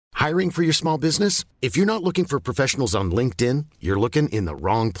Hiring for your small business? If you're not looking for professionals on LinkedIn, you're looking in the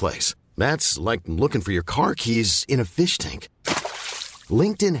wrong place. That's like looking for your car keys in a fish tank.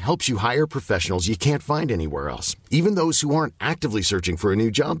 LinkedIn helps you hire professionals you can't find anywhere else, even those who aren't actively searching for a new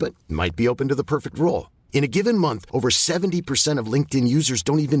job but might be open to the perfect role. In a given month, over 70% of LinkedIn users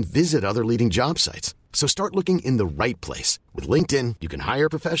don't even visit other leading job sites. So start looking in the right place. With LinkedIn, you can hire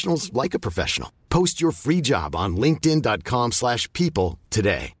professionals like a professional. Post your free job on linkedin.com/people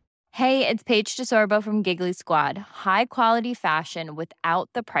today. Hey, it's Paige DeSorbo from Giggly Squad. High quality fashion without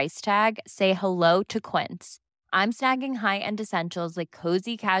the price tag. Say hello to Quince. I'm snagging high-end essentials like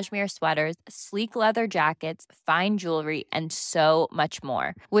cozy cashmere sweaters, sleek leather jackets, fine jewelry, and so much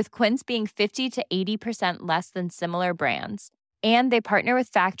more. With Quince being 50 to 80% less than similar brands. And they partner with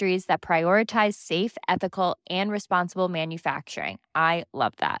factories that prioritize safe, ethical, and responsible manufacturing. I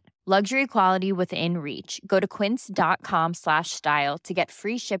love that. Luxury quality within reach. Go to quince.com/style to get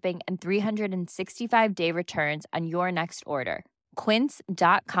free shipping and 365-day returns on your next order.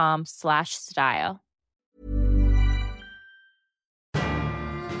 Quince.com/style.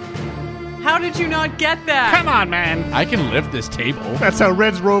 How did you not get that? Come on, man. I can lift this table. That's how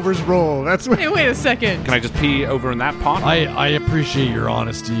Reds Rovers roll. Hey, wait a second. Can I just pee over in that pot? I appreciate your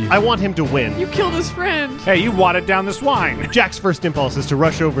honesty. I want him to win. You killed his friend. Hey, you watered down this wine. Jack's first impulse is to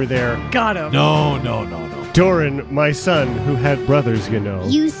rush over there. Got him. No. Doran, my son, who had brothers, you know.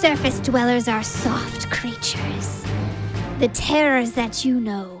 You surface dwellers are soft creatures. The terrors that you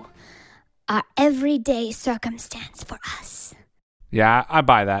know are everyday circumstance for us. Yeah, I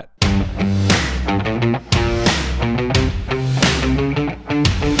buy that.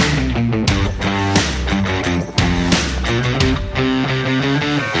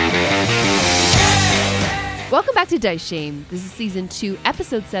 Welcome back to Dice Shame. This is Season 2,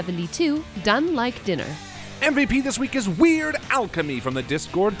 Episode 72, Done Like Dinner. MVP this week is Weird Alchemy from the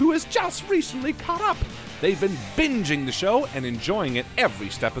Discord, who has just recently caught up. They've been binging the show and enjoying it every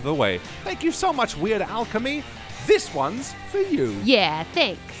step of the way. Thank you so much, Weird Alchemy. This one's for you. Yeah,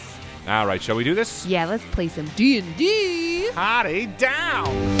 thanks. All right, shall we do this? Yeah, let's play some D&D. Party down!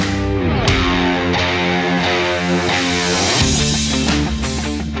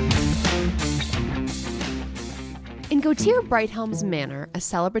 In Gautier Brighthelm's manor, a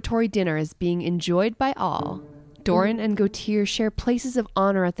celebratory dinner is being enjoyed by all. Doran and Gautier share places of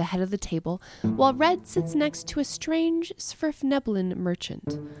honor at the head of the table, while Red sits next to a strange Svirfneblin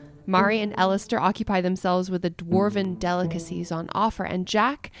merchant. Mari and Alistair occupy themselves with the dwarven delicacies on offer, and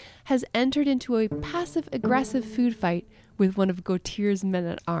Jack has entered into a passive-aggressive food fight with one of Gautier's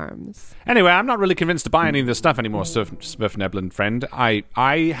men-at-arms. Anyway, I'm not really convinced to buy any of this stuff anymore, Svirfneblin friend.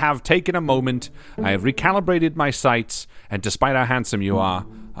 I have taken a moment, I have recalibrated my sights, and despite how handsome you are,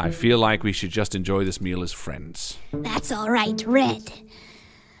 I feel like we should just enjoy this meal as friends. That's all right, Red.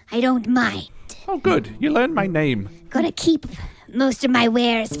 I don't mind. Oh, good. You learned my name. Gonna keep most of my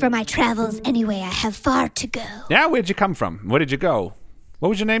wares for my travels anyway. I have far to go. Yeah, where'd you come from? Where did you go? What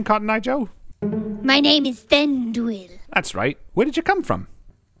was your name, Cotton Eye Joe? My name is Thendwill. That's right. Where did you come from?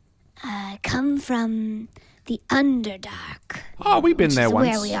 I come from the Underdark. Oh, we've been there once.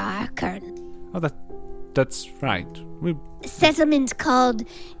 Where we are currently. Oh, that's right. A settlement called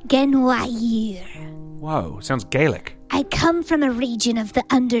Genwair. Whoa, sounds Gaelic. I come from a region of the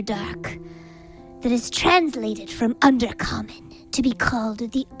Underdark that is translated from Undercommon to be called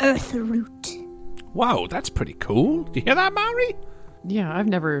the Earth Root. Whoa, that's pretty cool. Do you hear that, Mari? Yeah, I've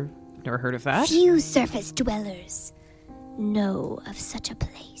never heard of that. Few surface dwellers know of such a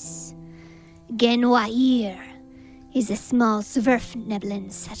place. Genwair is a small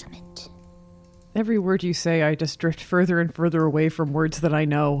Svirfneblin settlement. Every word you say, I just drift further and further away from words that I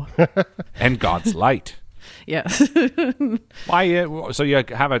know. And God's light. Yes. Why? So you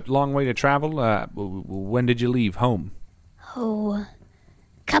have a long way to travel? When did you leave home? Oh,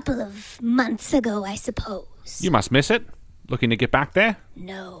 couple of months ago, I suppose. You must miss it. Looking to get back there?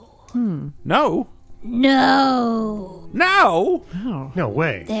 No. No? No. No? Oh. No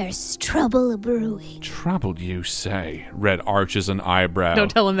way. There's trouble brewing. Trouble, you say? Red arches an eyebrow. Don't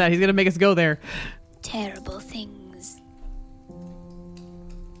tell him that. He's going to make us go there. Terrible things.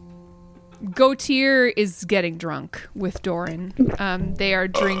 Gautier is getting drunk with Doran. They are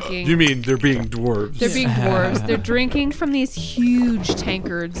drinking. You mean they're being dwarves? They're being dwarves. They're drinking from these huge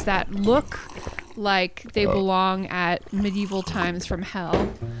tankards that look like they belong at medieval times from hell.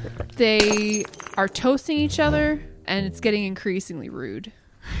 They are toasting each other, and it's getting increasingly rude.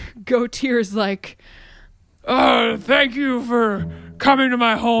 Gautier's like, thank you for coming to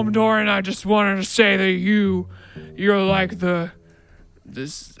my home, Doran. I just wanted to say that you're like the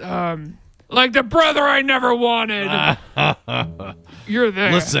brother I never wanted. you're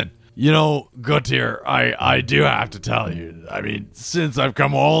there. Listen, Gautier, I do have to tell you. I mean, since I've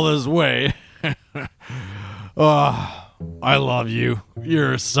come all this way, I love you.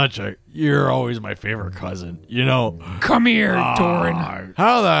 You're always my favorite cousin. Come here, Doran.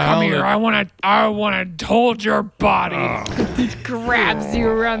 How the hell? Come here. I want to hold your body. Grabs you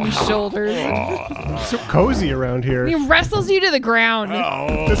around the shoulders. So cozy around here. He wrestles you to the ground.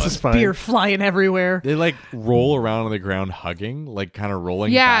 This is fine. Beer flying everywhere. They like roll around on the ground, hugging, like kind of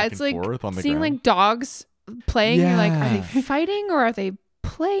rolling Yeah, back it's and like forth on the seeing ground. like dogs playing. You're like, are Yeah. they fighting or are they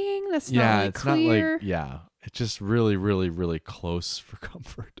playing? That's not Yeah, really it's clear. not like it's just really, really, really close for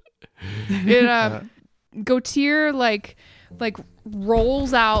comfort. Gautier like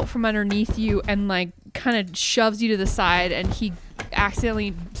rolls out from underneath you and like kind of shoves you to the side, and he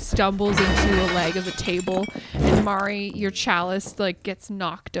accidentally stumbles into a leg of the table, and Mari, your chalice, like gets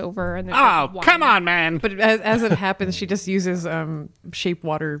knocked over. And come on, man! But as it happens, she just uses shape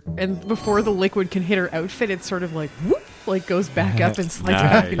water, and before the liquid can hit her outfit, it's sort of like whoop, like goes back up and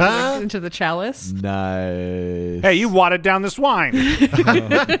slides back into the chalice. Nice. Hey, you watered down this wine. Hey,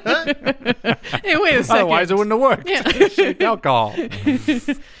 wait a second. Otherwise, it wouldn't have worked. Yeah. Shake alcohol.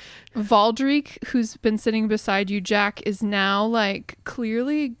 Valdreek, who's been sitting beside you, Jack, is now like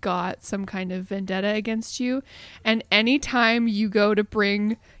clearly got some kind of vendetta against you. And anytime you go to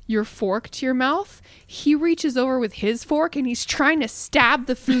bring your fork to your mouth, he reaches over with his fork and he's trying to stab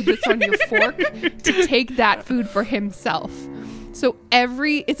the food that's on your fork to take that food for himself. So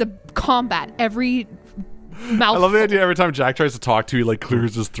it's a combat. Every mouthful. I love the idea every time Jack tries to talk to you, he like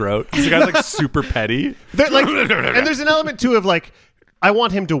clears his throat. This guy's like super petty. And there's an element too of like, I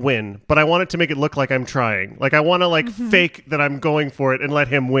want him to win, but I want it to make it look like I'm trying. Like I want to fake that I'm going for it and let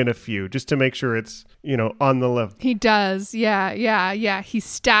him win a few just to make sure it's, on the level. He does. Yeah. He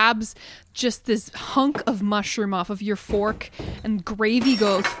stabs just this hunk of mushroom off of your fork and gravy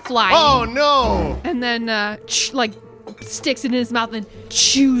goes flying. Oh no! And then sticks it in his mouth and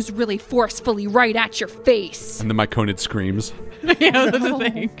chews really forcefully right at your face. And then my Conid screams. Yeah, that's the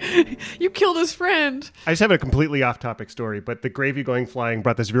thing. You killed his friend. I just have a completely off-topic story, but the gravy going flying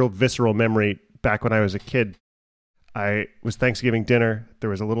brought this real visceral memory back when I was a kid. I was Thanksgiving dinner. There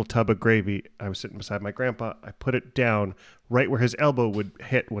was a little tub of gravy. I was sitting beside my grandpa. I put it down right where his elbow would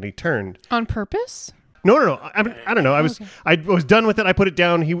hit when he turned. On purpose? No. I don't know. I was done with it. I put it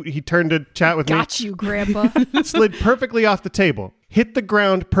down. He turned to chat with me. Got you, Grandpa. Slid perfectly off the table. Hit the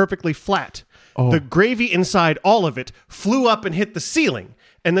ground perfectly flat. The gravy inside all of it flew up and hit the ceiling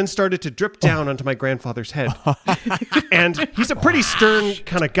and then started to drip down onto my grandfather's head. And he's a pretty stern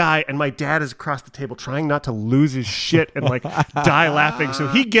kind of guy, and my dad is across the table trying not to lose his shit and like die laughing. So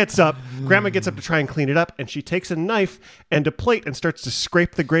he gets up, Grandma gets up to try and clean it up, and she takes a knife and a plate and starts to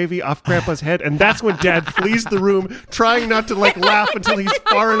scrape the gravy off Grandpa's head. And that's when Dad flees the room, trying not to like laugh until he's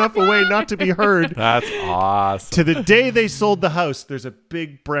far enough away not to be heard. That's awesome. To the day they sold the house, there's a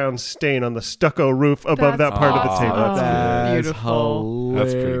big brown stain on the stucco roof above that part of the table. That's beautiful.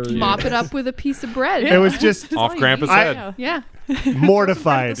 That's pretty cute. Mop it up with a piece of bread. It was just Off Grandpa's head. Yeah.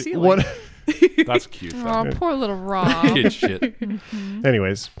 mortified. That's cute. Oh, poor little Rob. Kid shit.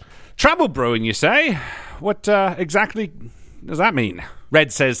 Anyways, Trouble brewing, you say? What exactly does that mean?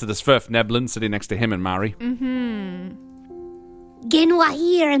 Red says to the Svirfneblin sitting next to him and Mari.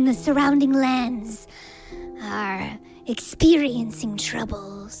 Genwahir and the surrounding lands are experiencing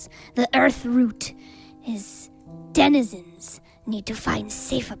troubles. The earth root is denizens need to find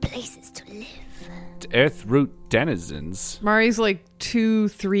safer places to live. Earthroot denizens. Mari's like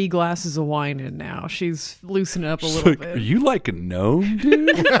 2-3 glasses of wine in now. She's loosening up a She's little like, bit. are you like a gnome, dude?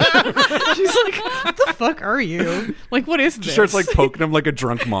 She's like, what the fuck are you? Like, what is this? She starts like poking him like a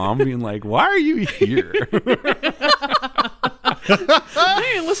drunk mom, being like, why are you here? I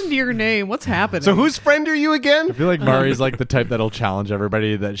didn't listen to your name. What's happening? so whose friend are you again? I feel like Mari's like the type that'll challenge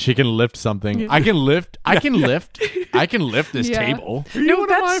everybody that she can lift something. I can lift this Yeah. table. No,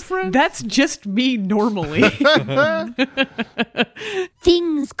 that's just me normally.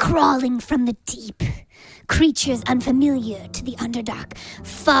 Things crawling from the deep. Creatures unfamiliar to the Underdark.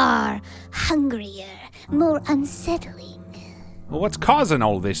 Far hungrier, more unsettling. Well, what's causing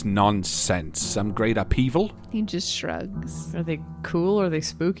all this nonsense? Some great upheaval? He just shrugs. Are they cool? Are they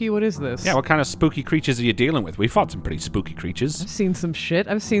spooky? What is this? Yeah, what kind of spooky creatures are you dealing with? We fought some pretty spooky creatures. I've seen some shit.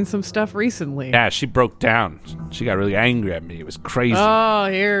 I've seen some stuff recently. Yeah, she broke down. She got really angry at me. It was crazy. Oh,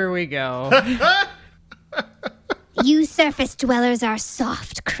 here we go. You surface dwellers are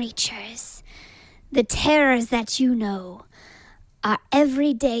soft creatures. The terrors that you know are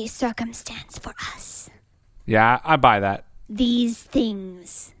everyday circumstance for us. Yeah, I buy that. These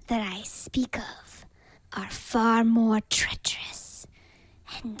things that I speak of are far more treacherous,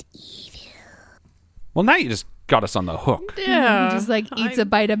 and evil. Well, now you just got us on the hook. Yeah. Just like eats a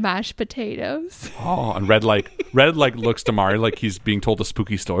bite of mashed potatoes. Oh, and Red looks to Mari like he's being told a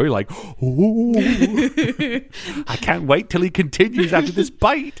spooky story. Like, oh, I can't wait till he continues after this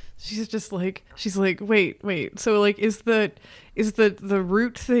bite. She's like, wait. So like, is the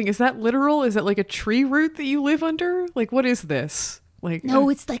root thing? Is that literal? Is it like a tree root that you live under? Like, what is this? Like, No,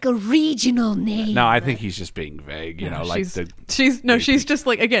 it's like a regional name. No, I think he's just being vague. You know, like she's just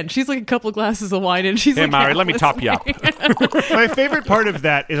like, again, she's like a couple glasses of wine and she's hey, like, Mari, let me top you up. My favorite part of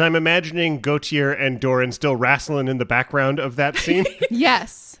that is I'm imagining Gautier and Doran still wrestling in the background of that scene.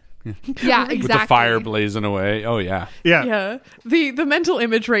 Yes. Yeah, exactly. With the fire blazing away. Oh yeah. Yeah. The mental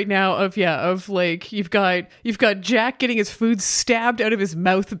image right now of like you've got Jack getting his food stabbed out of his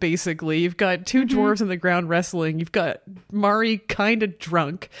mouth basically. You've got two dwarves on the ground wrestling. You've got Mari kind of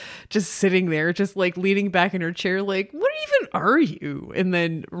drunk, just sitting there, just like leaning back in her chair, like, what even are you? And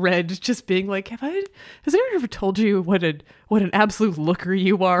then Red just being like, has anyone ever told you what an absolute looker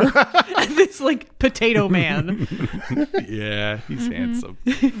you are? This like potato man. Yeah, he's handsome.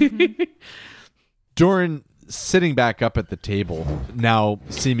 Doran sitting back up at the table, now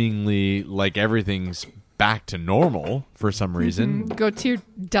seemingly like everything's back to normal for some reason. Gautier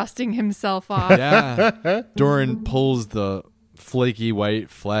dusting himself off. Yeah. Doran pulls the flaky white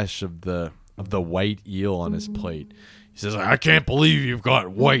flesh of the white eel on his plate. He says, I can't believe you've got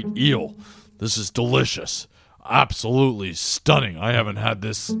white eel. This is delicious. Absolutely stunning. I haven't had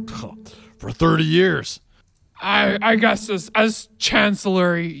this for 30 years. I guess as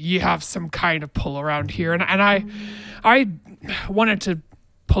Chancellor, you have some kind of pull around here, and I wanted to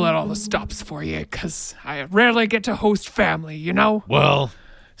pull out all the stops for you because I rarely get to host family, you know. Well,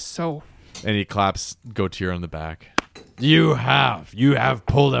 so. And he claps Gautier on the back. You have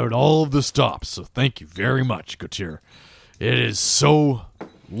pulled out all of the stops, so thank you very much, Gautier. It is so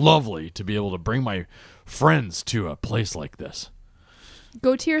lovely to be able to bring my friends to a place like this.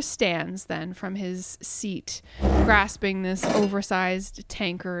 Gautier stands then from his seat, grasping this oversized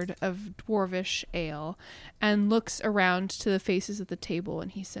tankard of dwarvish ale, and looks around to the faces at the table,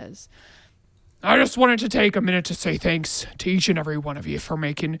 and he says, I just wanted to take a minute to say thanks to each and every one of you for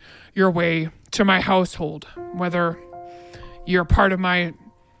making your way to my household, whether you're part of my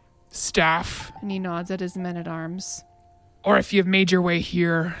staff. And he nods at his men-at-arms. Or if you've made your way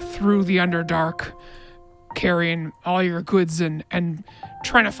here through the Underdark, carrying all your goods and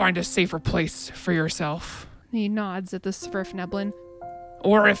trying to find a safer place for yourself. He nods at the Svirfneblin.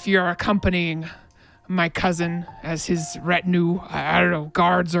 Or if you're accompanying my cousin as his retinue, I don't know,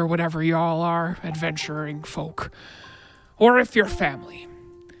 guards or whatever y'all are, adventuring folk. Or if you're family.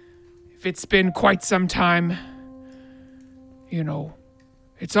 If it's been quite some time, you know,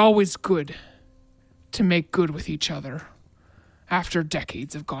 it's always good to make good with each other after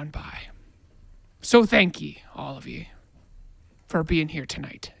decades have gone by. So thank ye, all of you, for being here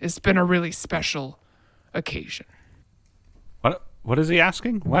tonight. It's been a really special occasion. What is he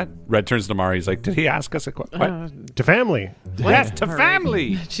asking? What? Red turns to Mari. He's like, did he ask us a question? What? To family. Yes, to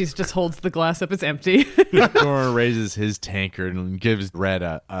family. She just holds the glass up. It's empty. Doran raises his tankard and gives Red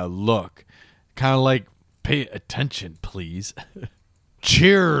a look. Kind of like, pay attention, please.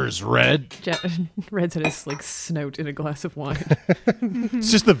 Cheers, Red. Red's had his like snout in a glass of wine.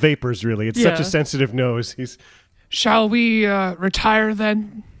 It's just the vapors, really. It's such a sensitive nose. Shall we retire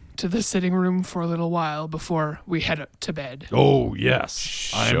then to the sitting room for a little while before we head up to bed? Oh,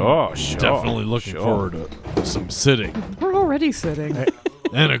 yes. I'm definitely looking forward to some sitting. We're already sitting.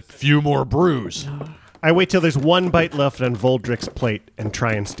 And a few more brews. I wait till there's one bite left on Voldrick's plate and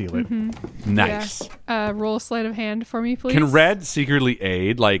try and steal it. Nice. Yeah. Roll a sleight of hand for me, please. Can Red secretly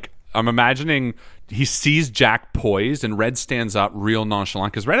aid? Like, I'm imagining he sees Jack poised and Red stands up real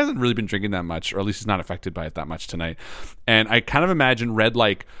nonchalant because Red hasn't really been drinking that much, or at least he's not affected by it that much tonight. And I kind of imagine Red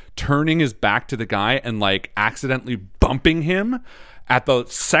like turning his back to the guy and like accidentally bumping him at the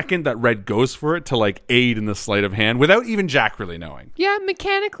second that Red goes for it to like aid in the sleight of hand without even Jack really knowing. Yeah,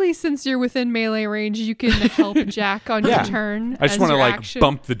 mechanically, since you're within melee range, you can help Jack on your turn. I just want to like action.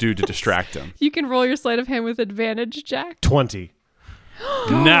 bump the dude to distract him. You can roll your sleight of hand with advantage, Jack. 20.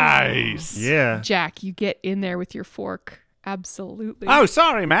 Nice. Yeah. Jack, you get in there with your fork. Absolutely. Oh,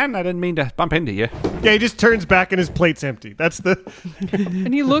 sorry, man. I didn't mean to bump into you. Yeah, he just turns back and his plate's empty. That's the...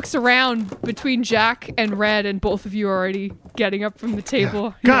 And he looks around between Jack and Red, and both of you are already getting up from the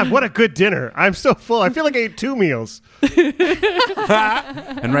table. God, what a good dinner. I'm so full. I feel like I ate 2 meals.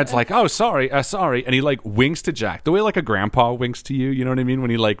 And Red's like, oh, sorry. And he like winks to Jack. The way like a grandpa winks to you, you know what I mean? When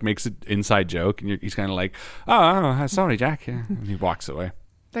he like makes an inside joke and he's kind of like, oh, sorry, Jack. Yeah. And he walks away.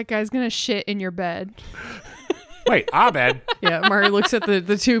 That guy's going to shit in your bed. Wait, Abed? Yeah, Mari looks at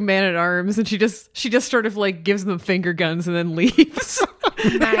the two man-at-arms and she just sort of like gives them finger guns and then leaves.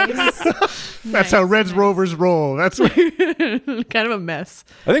 Nice. That's how Red's Rovers roll. That's what. Kind of a mess.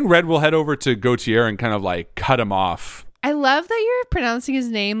 I think Red will head over to Gautier and kind of like cut him off. I love that you're pronouncing his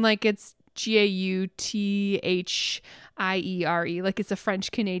name like it's Gauthiere, like it's a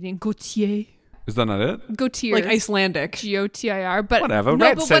French Canadian. Gautier. Is that not it? Gautier. Like Icelandic. Gotir. But Whatever. No,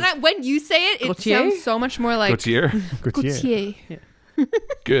 Red but says- when you say it, it Gautier? sounds so much more like Gautier. Gautier.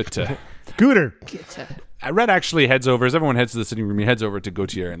 Good. Gooter. Red actually heads over, as everyone heads to the sitting room, he heads over to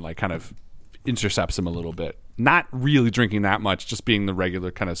Gautier and like kind of intercepts him a little bit. Not really drinking that much, just being the regular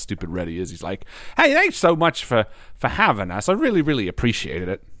kind of stupid Red he is. He's like, hey, thanks so much for having us. I really, really appreciated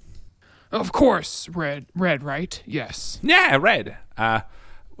it. Of course, Red, right? Yes. Yeah, Red.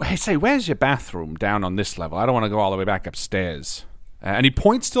 Hey, say, where's your bathroom down on this level? I don't want to go all the way back upstairs. And he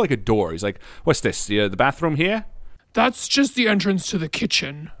points to like a door. He's like, what's this? The bathroom here? That's just the entrance to the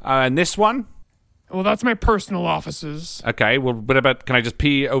kitchen. And this one? Well, that's my personal offices. Okay, well, what about, can I just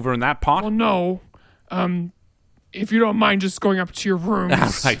pee over in that pot? Well, no. If you don't mind just going up to your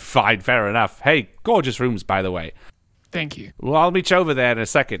rooms. Right, fine, fair enough. Hey, gorgeous rooms, by the way. Thank you. Well, I'll meet you over there in a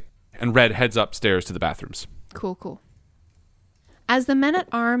second. And Red heads upstairs to the bathrooms. Cool. As the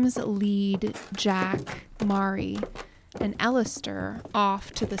men-at-arms lead Jack, Mari, and Alistair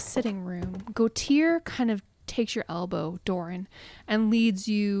off to the sitting room, Gautier kind of takes your elbow, Doran, and leads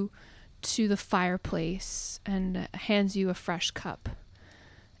you to the fireplace and hands you a fresh cup.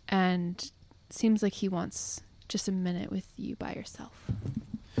 And seems like he wants just a minute with you by yourself.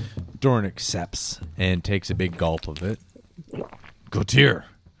 Doran accepts and takes a big gulp of it. Gautier,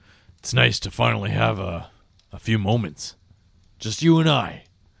 it's nice to finally have a few moments. Just you and I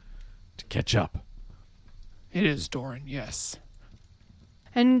to catch up. It is, Doran, yes.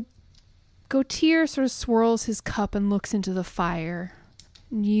 And Gautier sort of swirls his cup and looks into the fire.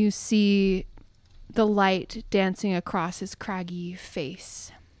 You see the light dancing across his craggy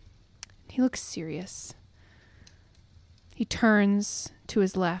face. He looks serious. He turns to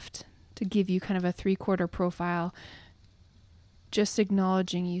his left to give you kind of a 3/4 profile, just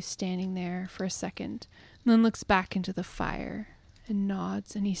acknowledging you standing there for a second, and then looks back into the fire and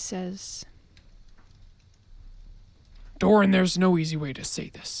nods, and he says, Doran, there's no easy way to say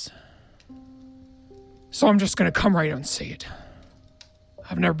this. So I'm just going to come right out and say it.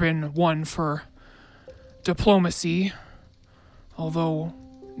 I've never been one for diplomacy, although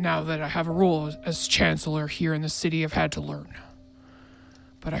now that I have a role as chancellor here in the city, I've had to learn.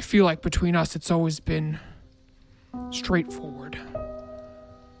 But I feel like between us, it's always been straightforward.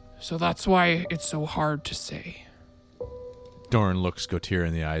 So that's why it's so hard to say. Doran looks Gautier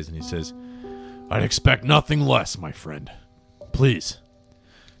in the eyes and he says, I'd expect nothing less, my friend. Please,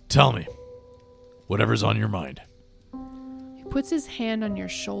 tell me whatever's on your mind. he puts his hand on your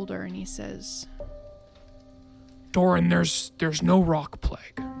shoulder and he says, Doran, there's no rock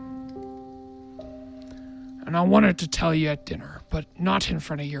plague. And I wanted to tell you at dinner, but not in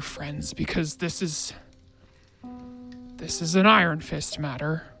front of your friends, because this is an Iron Fist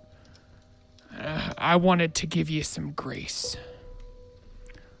matter. I wanted to give you some grace.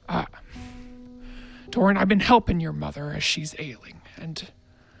 Doran, I've been helping your mother as she's ailing, and,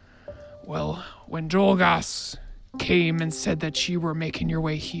 well, when Jolgas came and said that you were making your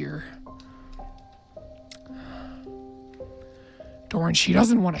way here, Doran, she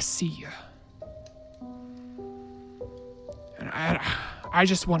doesn't want to see you. And I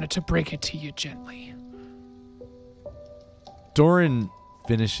just wanted to break it to you gently. Doran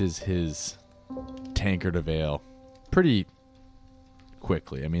finishes his tankard of ale pretty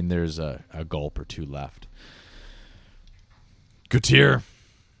quickly. I mean, there's a gulp or two left. Gautier,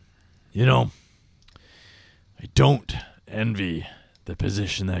 you know, I don't envy the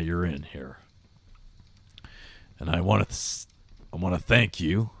position that you're in here. And I want to thank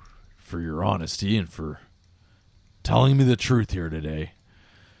you for your honesty and for telling me the truth here today,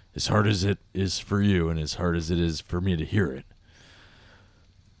 as hard as it is for you and as hard as it is for me to hear it.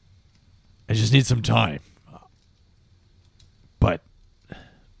 I just need some time. But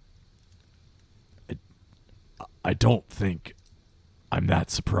I don't think I'm that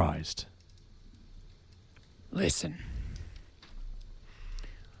surprised. Listen.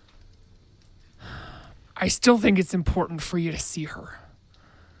 I still think it's important for you to see her.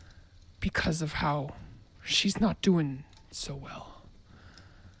 Because of how she's not doing so well.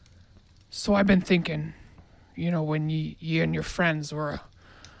 So I've been thinking, when you and your friends were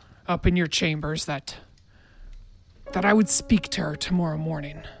up in your chambers, that I would speak to her tomorrow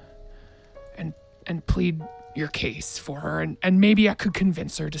morning and plead your case for her, and maybe I could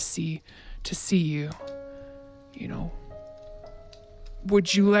convince her to see you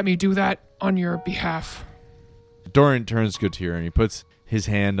would you let me do that on your behalf? Doran turns to Gautier and he puts his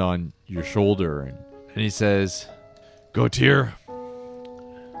hand on your shoulder and he says, Gautier,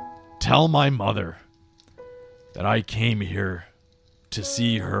 tell my mother that I came here to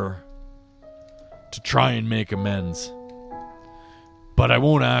see her, to try and make amends. But I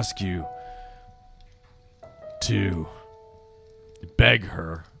won't ask you to beg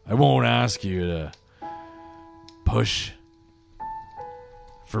her. I won't ask you to push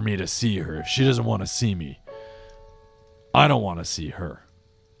for me to see her. If she doesn't want to see me, I don't want to see her.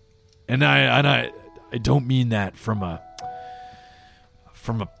 And I don't mean that from a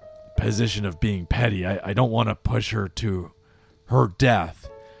position of being petty. I don't want to push her to her death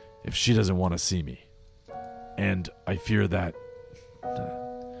if she doesn't want to see me. And I fear that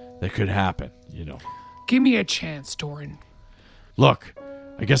could happen, Give me a chance, Doran. Look,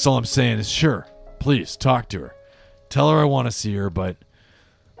 I guess all I'm saying is, sure, please talk to her. Tell her I want to see her, but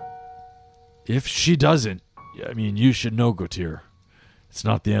if she doesn't, you should know, Gautier. It's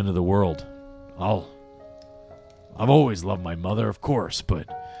not the end of the world. I've always loved my mother, of course, but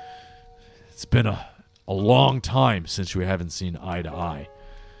it's been a long time since we haven't seen eye to eye.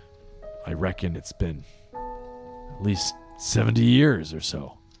 I reckon it's been at least 70 years or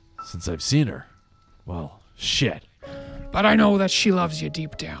so since I've seen her. Well, shit. But I know that she loves you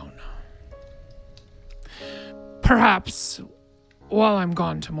deep down. Perhaps, while I'm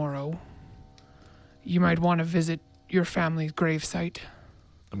gone tomorrow, you might want to visit your family's gravesite.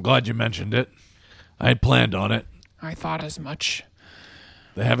 I'm glad you mentioned it. I had planned on it. I thought as much.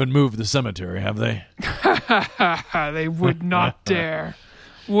 They haven't moved the cemetery, have they? They would not dare.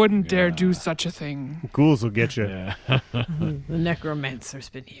 Wouldn't dare do such a thing. Ghouls will get you. Yeah. The necromancer's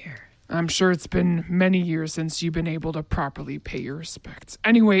been here. I'm sure it's been many years since you've been able to properly pay your respects.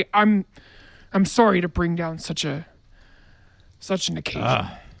 Anyway, I'm sorry to bring down such an occasion.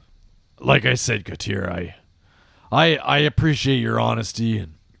 Like I said, Gautier, I appreciate your honesty,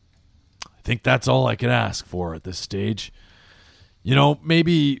 and I think that's all I can ask for at this stage.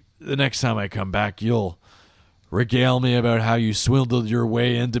 Maybe the next time I come back, you'll regale me about how you swindled your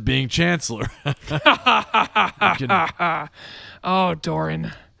way into being chancellor. Oh,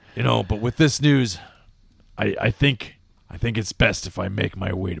 Doran. But with this news, I think it's best if I make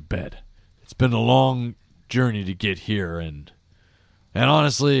my way to bed. It's been a long journey to get here, and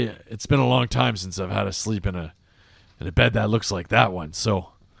honestly, it's been a long time since I've had to sleep in a bed that looks like that one.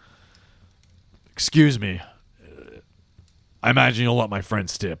 So, excuse me. I imagine you'll let my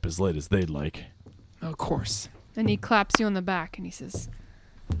friends stay up as late as they'd like. Of course. And he claps you on the back and he says,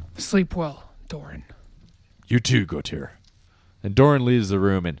 Sleep well, Doran. You too, Gautier. And Doran leaves the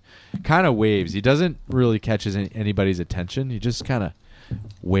room and kind of waves. He doesn't really catch anybody's attention. He just kind of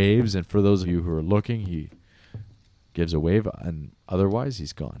waves. And for those of you who are looking, he gives a wave, and otherwise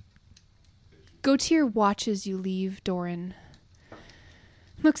he's gone. Gautier watches you leave, Doran.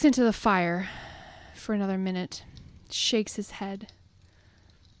 Looks into the fire for another minute, shakes his head,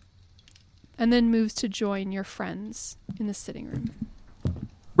 and then moves to join your friends in the sitting room.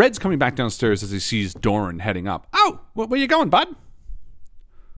 Red's coming back downstairs as he sees Doran heading up. Oh, where you going, bud?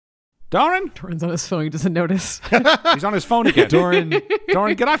 Doran? Doran's on his phone. He doesn't notice. He's on his phone again. Doran,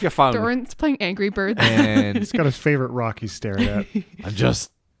 get off your phone. Doran's playing Angry Birds. and He's got his favorite rock he's staring at. I'm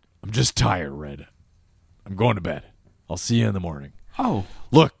just tired, Red. I'm going to bed. I'll see you in the morning. Oh.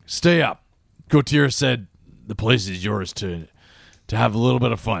 Look, stay up. Gautier said the place is yours to have a little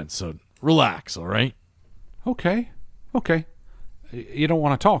bit of fun, so relax, all right? Okay. You don't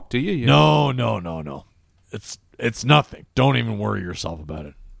want to talk, do you? No. It's nothing. Don't even worry yourself about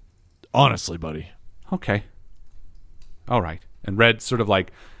it. Honestly, buddy. Okay. All right. And Red sort of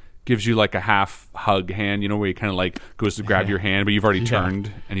like gives you like a half hug hand, where he kind of like goes to grab your hand, but you've already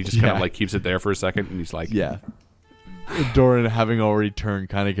turned, and he just kind of like keeps it there for a second, and he's like, yeah. Doran, having already turned,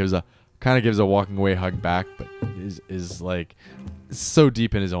 kind of gives a walking away hug back, but is like so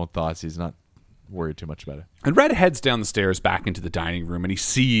deep in his own thoughts, he's not worried too much about it. And Red heads down the stairs back into the dining room, and he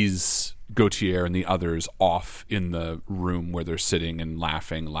sees Gautier and the others off in the room where they're sitting and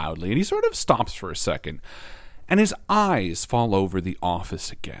laughing loudly, and he sort of stops for a second, and his eyes fall over the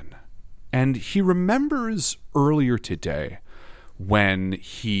office again. And he remembers earlier today when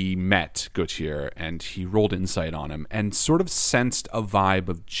he met Gautier and he rolled insight on him and sort of sensed a vibe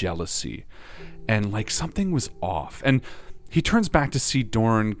of jealousy and like something was off. And he turns back to see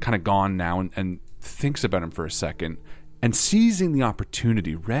Doran kind of gone now and thinks about him for a second, and seizing the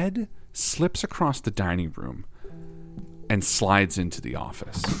opportunity, Red slips across the dining room and slides into the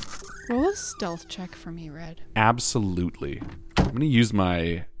office. Roll a stealth check for me, Red. Absolutely. I'm going to use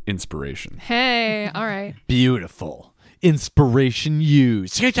my inspiration. Hey, all right. Beautiful. Inspiration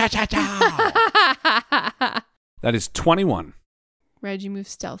used. That is 21. Reggie moves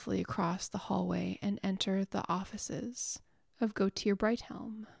stealthily across the hallway and enter the offices of Gautier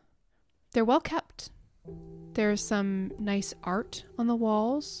Brighthelm. They're well kept. There's some nice art on the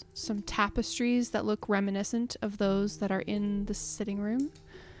walls, some tapestries that look reminiscent of those that are in the sitting room,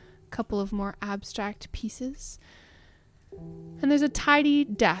 a couple of more abstract pieces. And there's a tidy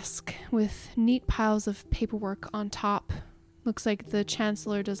desk with neat piles of paperwork on top. Looks like the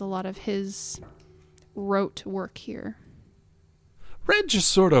Chancellor does a lot of his rote work here. Red just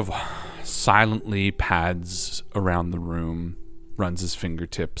sort of silently pads around the room, runs his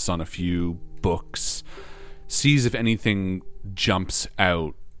fingertips on a few books, sees if anything jumps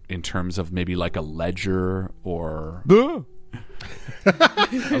out in terms of maybe like a ledger or...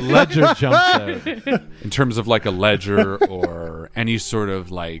 A ledger jumps out. In terms of like a ledger or any sort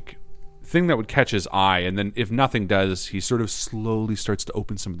of like thing that would catch his eye. And then if nothing does, he sort of slowly starts to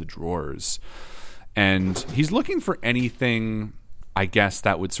open some of the drawers. And he's looking for anything, I guess,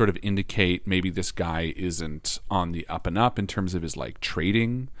 that would sort of indicate maybe this guy isn't on the up and up in terms of his like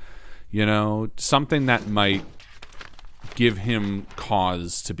trading, you know, something that might give him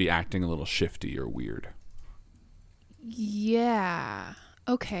cause to be acting a little shifty or weird. Yeah.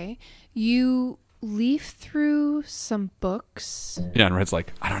 Okay. You leaf through some books. Yeah, and Red's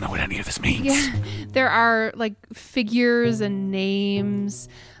like, I don't know what any of this means. Yeah. There are like figures and names,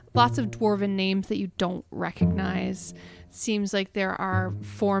 lots of dwarven names that you don't recognize. Seems like there are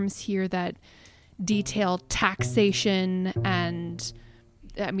forms here that detail taxation, and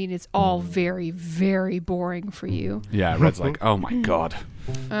I mean, it's all very, very boring for you. Yeah, Red's like, oh my God.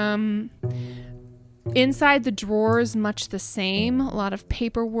 Inside the drawers, much the same. A lot of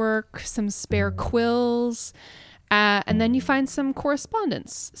paperwork, some spare quills, and then you find some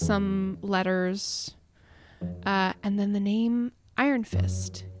correspondence, some letters, and then the name Iron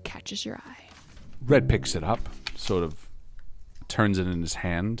Fist catches your eye. Red picks it up, sort of turns it in his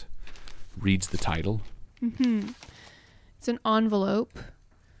hand, reads the title. Mm-hmm. It's an envelope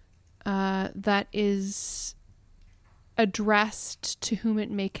that is addressed to whom it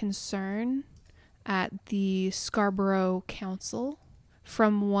may concern at the Scarborough Council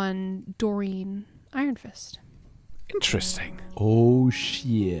from one Doreen Ironfist. Interesting. Oh,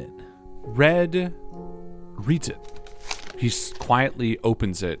 shit. Red reads it. He quietly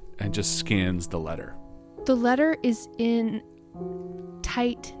opens it and just scans the letter. The letter is in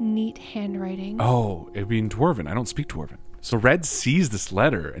tight, neat handwriting. Oh, it'd be in Dwarven. I don't speak Dwarven. So Red sees this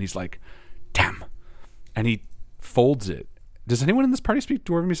letter and he's like, damn. And he folds it. Does anyone in this party speak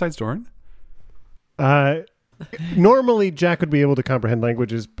Dwarven besides Doran? Normally Jack would be able to comprehend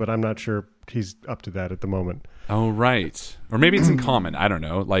languages, but I'm not sure he's up to that at the moment. Oh, right. Or maybe it's in common. I don't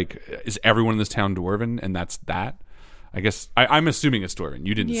know. Like, is everyone in this town Dwarven and that's that? I guess I'm assuming it's Dwarven.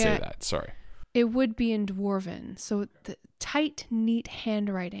 You didn't say that. Sorry. It would be in Dwarven. So the tight, neat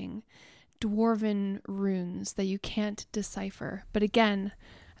handwriting, Dwarven runes that you can't decipher. But again,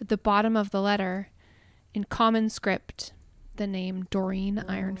 at the bottom of the letter, in common script, the name Doreen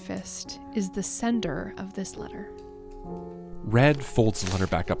Ironfist is the sender of this letter. Red folds the letter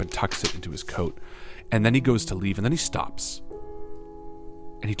back up and tucks it into his coat. And then he goes to leave, and then he stops.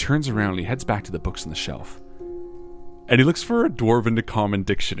 And he turns around and he heads back to the books on the shelf. And he looks for a Dwarven to Common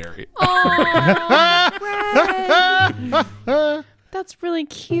dictionary. Oh, that's really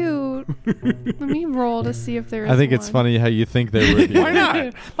cute. Let me roll to see if there is I think one. it's funny how you think there would be. Why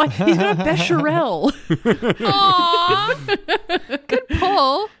not? Like, he's not Becherel. Aww. Good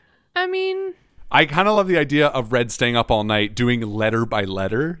pull. I mean... I kind of love the idea of Red staying up all night doing letter by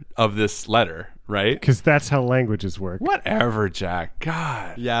letter of this letter, right? Because that's how languages work. Whatever, Jack.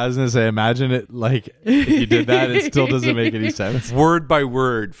 God. Yeah, I was going to say, imagine it like if you did that, it still doesn't make any sense. Word by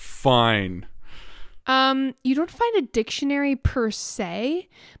word, fine. You don't find a dictionary per se,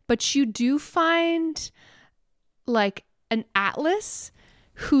 but you do find like an atlas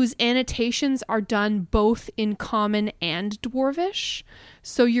whose annotations are done both in Common and Dwarvish.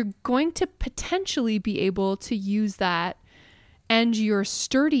 So you're going to potentially be able to use that and your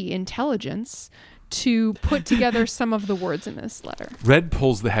sturdy intelligence to put together some of the words in this letter. Red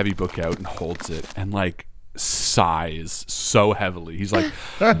pulls the heavy book out and holds it and like sighs so heavily. He's like...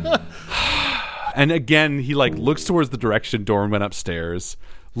 And again, he like looks towards the direction Doran went upstairs,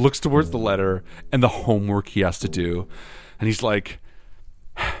 looks towards the letter and the homework he has to do. And he's like,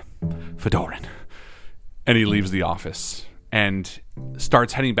 for Doran. And he leaves the office and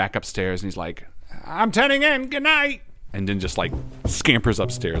starts heading back upstairs. And he's like, I'm turning in. Good night. And then just like scampers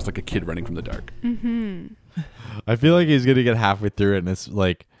upstairs like a kid running from the dark. Mm-hmm. I feel like he's going to get halfway through it and it's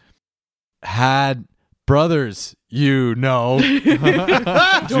like had brothers, you know.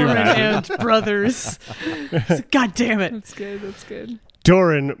 Doran and brothers. God damn it. That's good. That's good.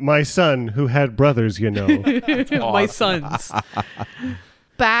 Doran, my son, who had brothers, you know. My sons.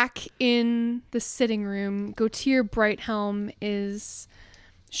 Back in the sitting room, Gautier Brighthelm is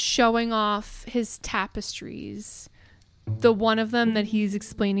showing off his tapestries. The one of them that he's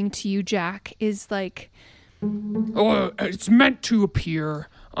explaining to you, Jack, is like... Oh, it's meant to appear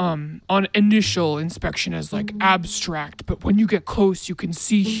on initial inspection as like abstract, but when you get close, you can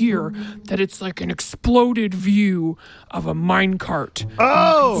see here that it's like an exploded view of a minecart.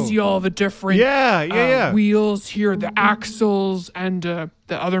 Oh! You can see all the different wheels here, the axles, and the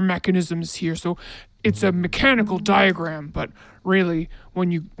other mechanisms here. So it's a mechanical diagram, but really,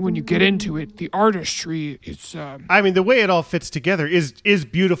 when you get into it, the artistry is. I mean, the way it all fits together is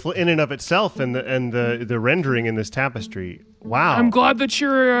beautiful in and of itself, and the rendering in this tapestry. Wow! I'm glad that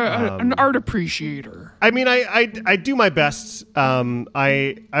you're an art appreciator. I mean, I do my best.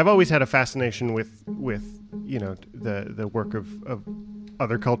 I've always had a fascination with the work of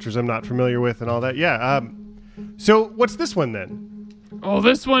other cultures I'm not familiar with and all that. Yeah. So what's this one then? Oh,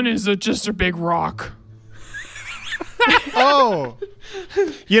 this one is just a big rock. Oh,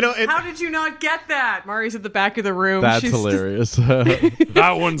 how did you not get that? Mari's at the back of the room. That's hilarious.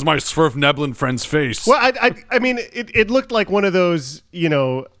 That one's my Svirfneblin friend's face. Well, I mean, it looked like one of those, do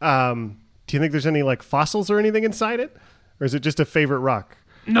you think there's any like fossils or anything inside it? Or is it just a favorite rock?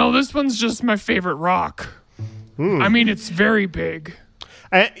 No, this one's just my favorite rock. I mean, it's very big,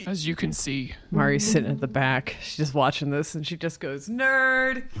 as you can see. Mari's sitting at the back. She's just watching this, and she just goes,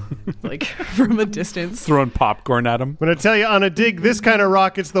 nerd, like from a distance. Throwing popcorn at him. When I tell you on a dig, this kind of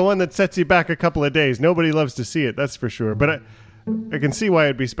rock, it's the one that sets you back a couple of days. Nobody loves to see it, that's for sure. But I can see why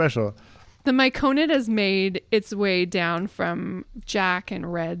it'd be special. The myconid has made its way down from Jack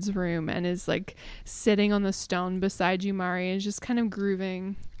and Red's room and is like sitting on the stone beside you, Mari, and just kind of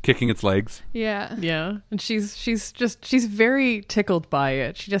grooving. Kicking its legs. Yeah. Yeah. And she's very tickled by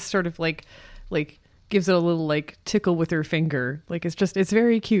it. She just sort of like gives it a little like tickle with her finger. Like it's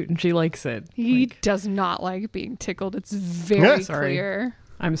very cute and she likes it. He does not like being tickled. It's very clear.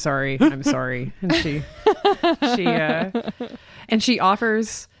 I'm sorry. And she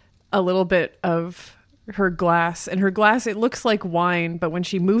offers a little bit of her glass, and her glass, it looks like wine, but when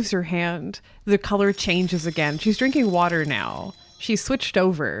she moves her hand, the color changes again. She's drinking water now. She's switched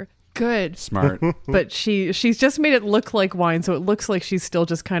over. Good. Smart. But she's just made it look like wine, so it looks like she's still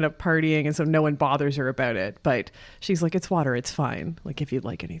just kind of partying, and so no one bothers her about it. But she's like, it's water, it's fine. Like, if you'd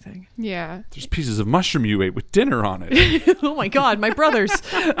like anything. Yeah. There's pieces of mushroom you ate with dinner on it. Oh my God, my brothers.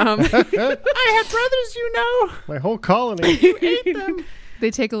 I had brothers, you know. My whole colony. You ate them. They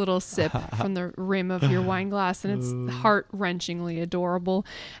take a little sip from the rim of your wine glass, and it's heart-wrenchingly adorable.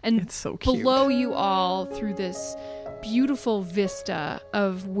 And it's so cute. Below you all, through this beautiful vista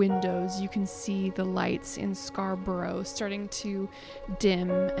of windows, you can see the lights in Scarborough starting to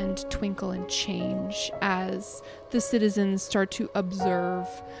dim and twinkle and change as the citizens start to observe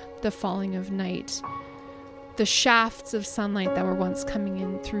the falling of night. The shafts of sunlight that were once coming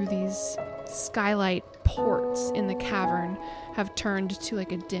in through these skylight ports in the cavern have turned to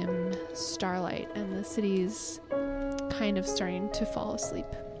like a dim starlight, and the city's kind of starting to fall asleep.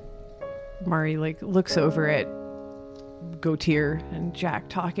 Mari like looks over at Gautier and Jack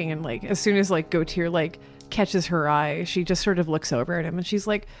talking, and like as soon as like Gautier like catches her eye, she just sort of looks over at him and she's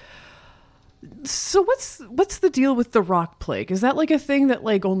like, so what's the deal with the rock plague? Is that like a thing that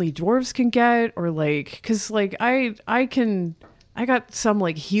like only dwarves can get, or like, because like I got some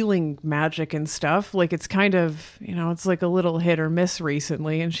like healing magic and stuff. Like it's kind of, it's like a little hit or miss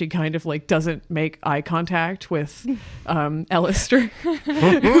recently. And she kind of like doesn't make eye contact with Alistair.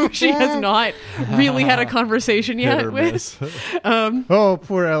 She has not really had a conversation yet with. Oh,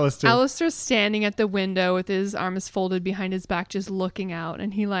 poor Alistair. Alistair's standing at the window with his arms folded behind his back, just looking out.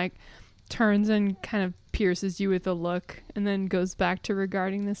 And he like turns and kind of pierces you with a look and then goes back to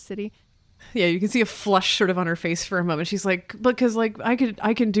regarding the city. Yeah, you can see a flush sort of on her face for a moment. She's like, because like I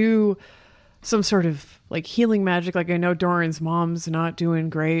can do some sort of like healing magic. Like I know Doran's mom's not doing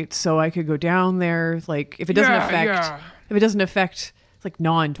great, so I could go down there. Like if it doesn't affect like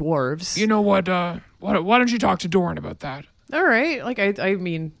non-dwarves. You know what? Why don't you talk to Doran about that? All right. Like I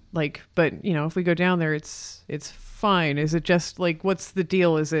mean, like, but if we go down there, it's fine. Is it just like, what's the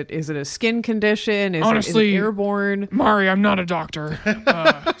deal? Is it a skin condition? Honestly, is it airborne? Mari, I'm not a doctor,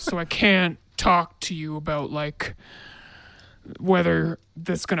 so I can't talk to you about like whether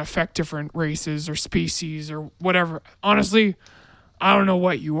that's going to affect different races or species or whatever. Honestly, I don't know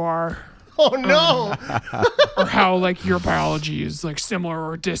what you are. Oh no! or how like your biology is like similar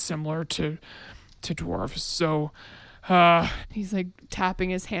or dissimilar to dwarves. So He's like tapping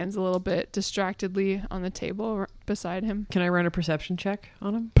his hands a little bit distractedly on the table beside him. Can I run a perception check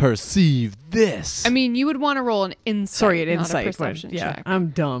on him? Perceive this. I mean, you would want to roll an insight. Sorry, an not insight. A perception but, yeah, check. I'm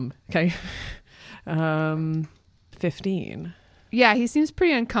dumb. Okay. 15. Yeah, he seems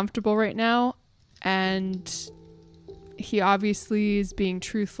pretty uncomfortable right now, and he obviously is being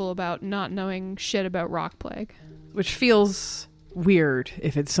truthful about not knowing shit about rock plague. Which feels weird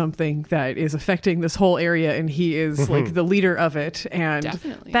if it's something that is affecting this whole area and he is like the leader of it, and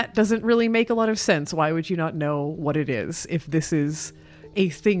Definitely. that doesn't really make a lot of sense. Why would you not know what it is if this is a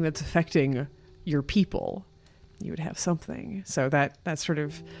thing that's affecting your people? You would have something. So that sort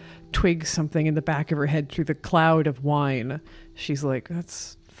of twigs something in the back of her head through the cloud of wine. She's like,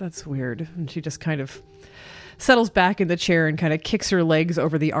 that's weird, and she just kind of settles back in the chair and kind of kicks her legs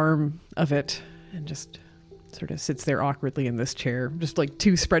over the arm of it and just sort of sits there awkwardly in this chair, just like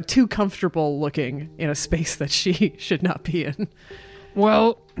too comfortable looking in a space that she should not be in.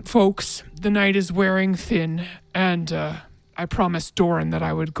 Well, folks, the night is wearing thin, and I promised Doran that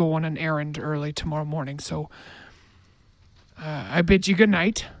I would go on an errand early tomorrow morning, so I bid you good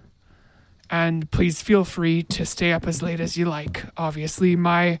night, and please feel free to stay up as late as you like. Obviously,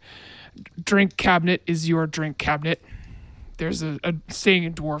 my drink cabinet is your drink cabinet. There's a saying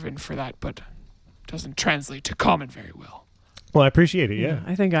in Dwarven for that, but doesn't translate to common very well. Well, I appreciate it. Yeah.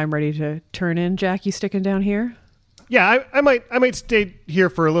 I think I'm ready to turn in. Jack, you sticking down here? Yeah, I might stay here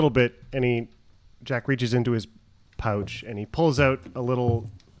for a little bit. And Jack reaches into his pouch and he pulls out a little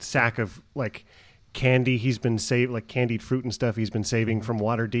sack of like candy he's been like candied fruit and stuff he's been saving from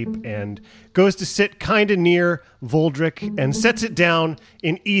Waterdeep, and goes to sit kind of near Voldrick and sets it down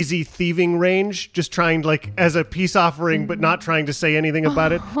in easy thieving range, just trying like as a peace offering, but not trying to say anything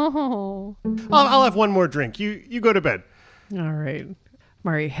about it. Oh. I'll have one more drink. You go to bed. All right.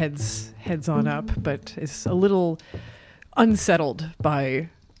 Mari heads on up, but is a little unsettled by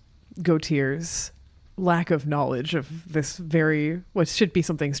Gautier's lack of knowledge of this what should be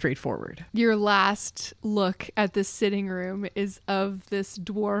something straightforward. Your last look at the sitting room is of this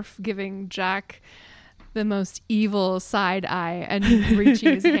dwarf giving Jack the most evil side eye and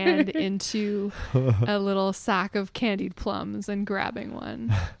reaching his hand into a little sack of candied plums and grabbing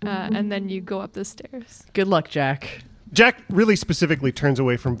one. And then you go up the stairs. Good luck, Jack. Jack really specifically turns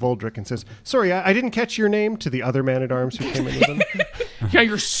away from Voldrick and says, "Sorry, I didn't catch your name," to the other man-at-arms who came in with him. Yeah,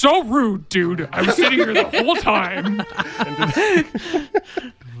 you're so rude, dude. I was sitting here the whole time.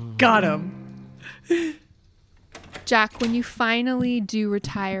 Got him. Jack, when you finally do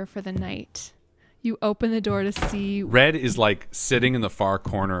retire for the night, you open the door to see... Red is like sitting in the far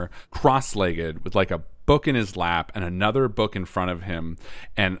corner, cross-legged, with like a book in his lap and another book in front of him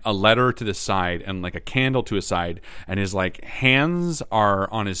and a letter to the side and like a candle to his side, and his like hands are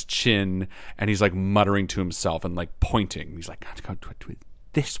on his chin and he's like muttering to himself and like pointing. He's like, "Go to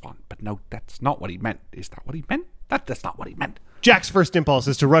this one, but no, that's not what he meant. Is that what he meant? That's not what he meant." Jack's first impulse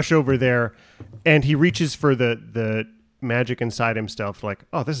is to rush over there, and he reaches for the magic inside himself, like,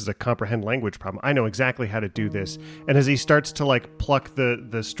 "Oh, this is a comprehend language problem. I know exactly how to do this." And as he starts to like pluck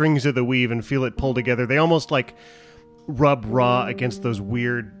the strings of the weave and feel it pull together, they almost like rub raw against those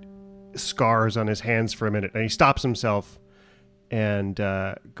weird scars on his hands for a minute. And he stops himself and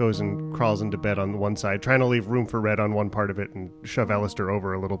goes and crawls into bed on one side, trying to leave room for Red on one part of it and shove Alistair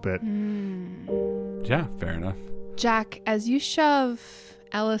over a little bit. Yeah, fair enough. Jack, as you shove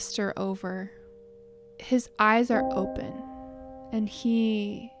Alistair over, his eyes are open, and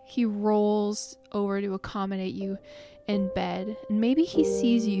he rolls over to accommodate you in bed, and maybe he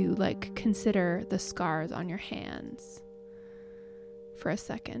sees you like consider the scars on your hands for a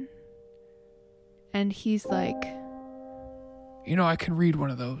second, and he's like, You know, I can read one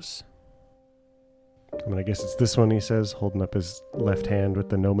of those. I mean, I guess it's this one, he says, holding up his left hand with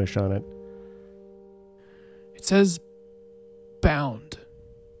the gnomish on it. It says, "Bound,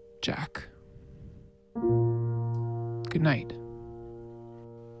 Jack. Good night."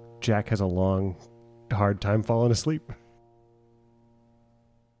 Jack has a long, hard time falling asleep.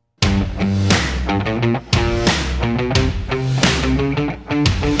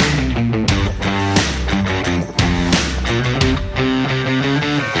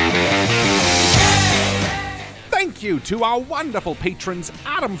 Thank you to our wonderful patrons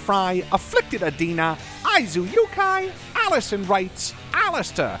Adam Fry, Afflicted Adina, Aizu Yukai, Alison Wrights,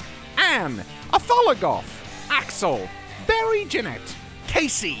 Alistair, Anne, Atholagoth, Axel, Barry Jeanette,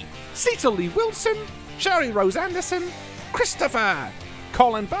 Casey, Cecil Lee Wilson, Sherry Rose Anderson, Christopher,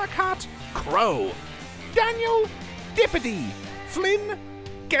 Colin Burkhart, Crow, Daniel, Dippity, Flynn,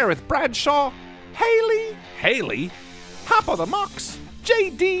 Gareth Bradshaw, Haley, Hapa the Mox,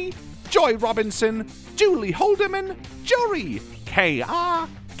 JD, Joy Robinson, Julie Holdeman, Jury, KR,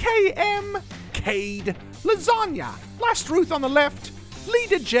 KM, Cade, Lasagna, Last Ruth on the left,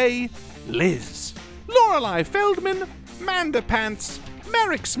 Leda J, Liz, Lorelei Feldman, Manda Pants,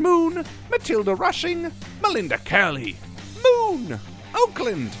 Merrick Smoon, Matilda Rushing, Melinda Curley, Moon,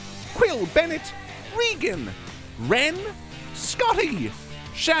 Oakland, Quill Bennett, Regan, Wren, Scotty,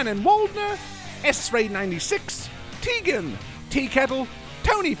 Shannon Waldner, S-Ray 96, Tegan, Tea Kettle,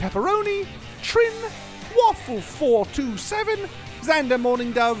 Tony Pepperoni, Trin, Waffle 427, Xander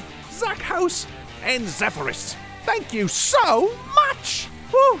Morning Dove, Zach House, and Zephyrus. Thank you so much!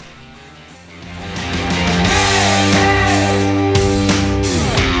 Woo!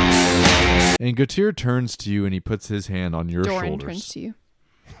 And Gautier turns to you and he puts his hand on your Doran shoulders. turns to you.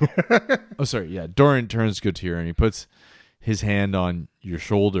 Oh, sorry. Yeah, Doran turns to Gautier and he puts his hand on your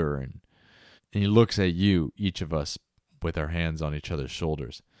shoulder and he looks at you, each of us, with our hands on each other's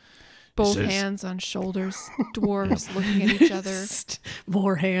shoulders. Both says- hands on shoulders, dwarves looking at each other.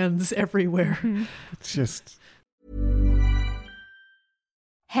 More hands everywhere. It's just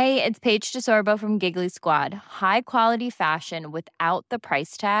Hey, it's Paige DeSorbo from Giggly Squad. High quality fashion without the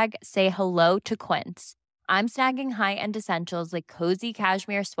price tag. Say hello to Quince. I'm snagging high-end essentials like cozy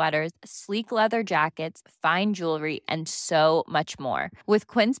cashmere sweaters, sleek leather jackets, fine jewelry, and so much more. With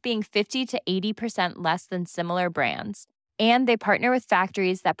Quince being 50 to 80% less than similar brands. And they partner with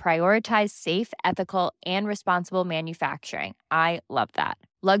factories that prioritize safe, ethical, and responsible manufacturing. I love that.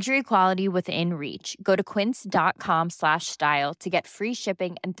 Luxury quality within reach. Go to quince.com/style to get free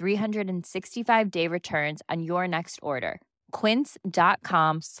shipping and 365-day returns on your next order.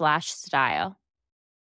 Quince.com/style.